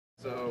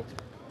So,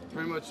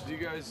 pretty much, do you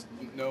guys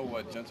know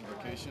what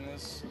gentrification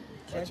is?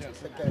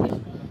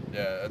 Gentrification.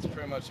 Yeah, that's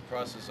pretty much the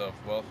process of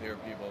wealthier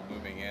people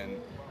moving in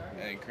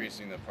and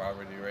increasing the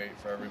poverty rate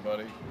for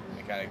everybody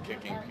and kind of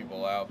kicking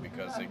people out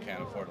because they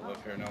can't afford to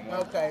live here no more.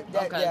 Okay.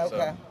 Okay.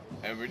 Okay.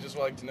 And we'd just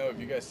like to know if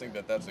you guys think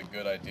that that's a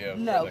good idea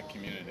No. for the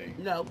community.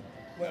 No.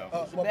 No.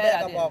 Well, Bad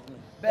back idea. up off me.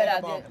 Bad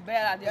Back up idea. off me.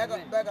 Bad idea for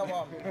me. Back up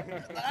off me.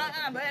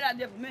 Bad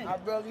idea for me. I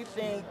really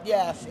think,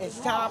 yes, it's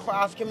time for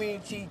our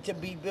community to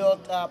be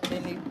built up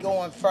and it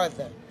going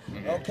further.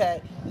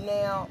 Okay?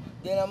 Now,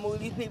 they done move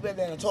these people,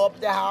 they done tore up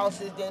their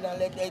houses, they done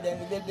live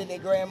with their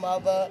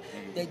grandmother,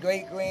 their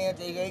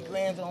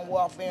great-grands on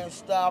welfare and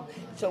stuff,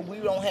 so we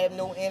don't have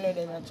no internet,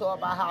 they done tore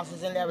up our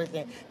houses and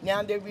everything.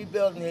 Now they're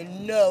rebuilding it.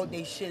 No,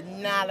 they should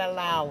not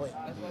allow it.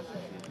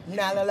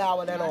 Not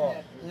allow it at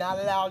all. Not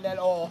allow it at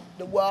all.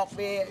 The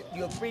welfare,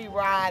 your free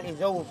ride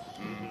is over.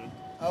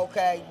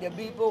 Okay, there's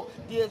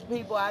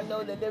people I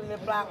know that live in the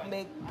block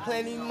make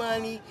plenty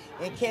money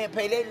and can't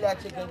pay their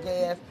electric and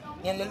gas,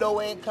 and the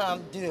low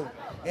income do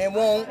and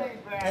won't,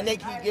 and they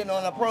keep getting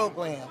on the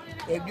program.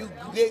 If you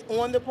get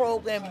on the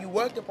program, you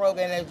work the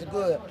program, that's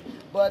good.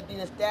 But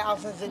there's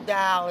thousands of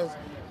dollars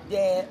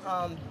that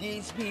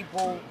these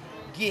people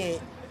get,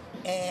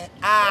 and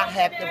I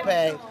have to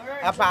pay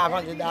a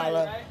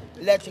 $500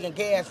 electric and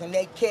gas, and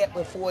they kept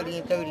with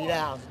 $40 and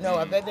 $30. No,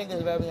 I think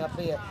it's very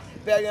unfair.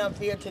 Very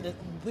unfair to the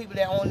people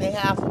that own their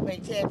house and pay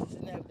taxes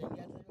and everything.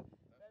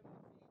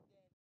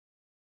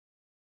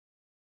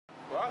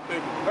 Well, I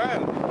think it's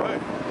bad in a way,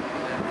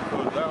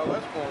 because all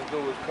that's going to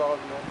do is cause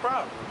more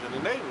problems in the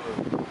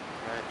neighborhood.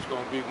 It's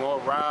going to be more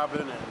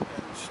robbing and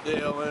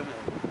stealing,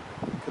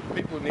 because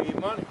people need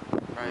money.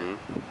 Right.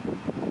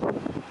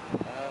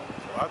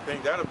 So I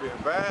think that'll be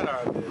a bad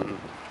idea.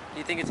 Do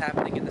you think it's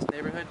happening in this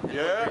neighborhood?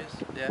 Yeah.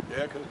 Yeah.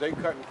 Yeah, because they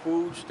cutting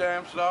food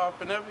stamps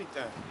off and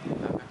everything.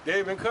 Okay. They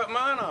even cut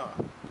mine off.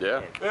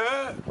 Yeah.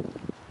 Yeah.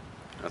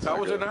 That's I not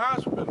was good. in the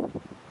hospital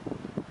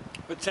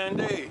for 10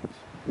 days.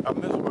 I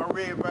missed my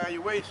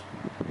reevaluation.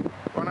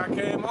 When I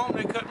came home,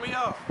 they cut me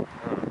off.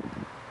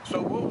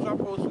 So what was I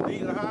supposed to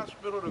leave the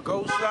hospital to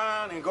go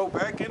sign and go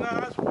back in the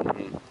hospital?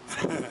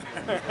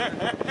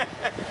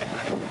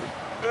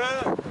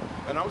 Yeah.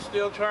 And I'm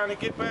still trying to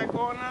get back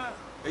on that.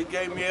 They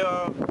gave me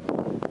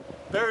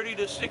 30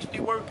 to 60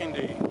 working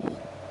days.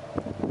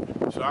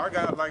 So I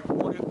got like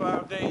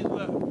 45 days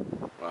left.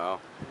 Wow.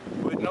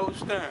 With no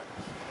stamps.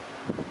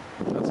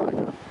 That's not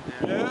good.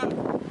 Yeah.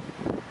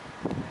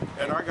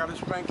 And I got to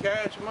spend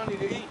cash money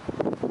to eat.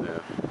 Yeah.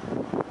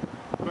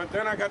 But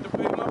then I got to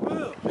pay my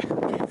bills.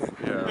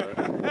 Yeah,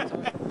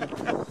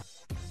 right.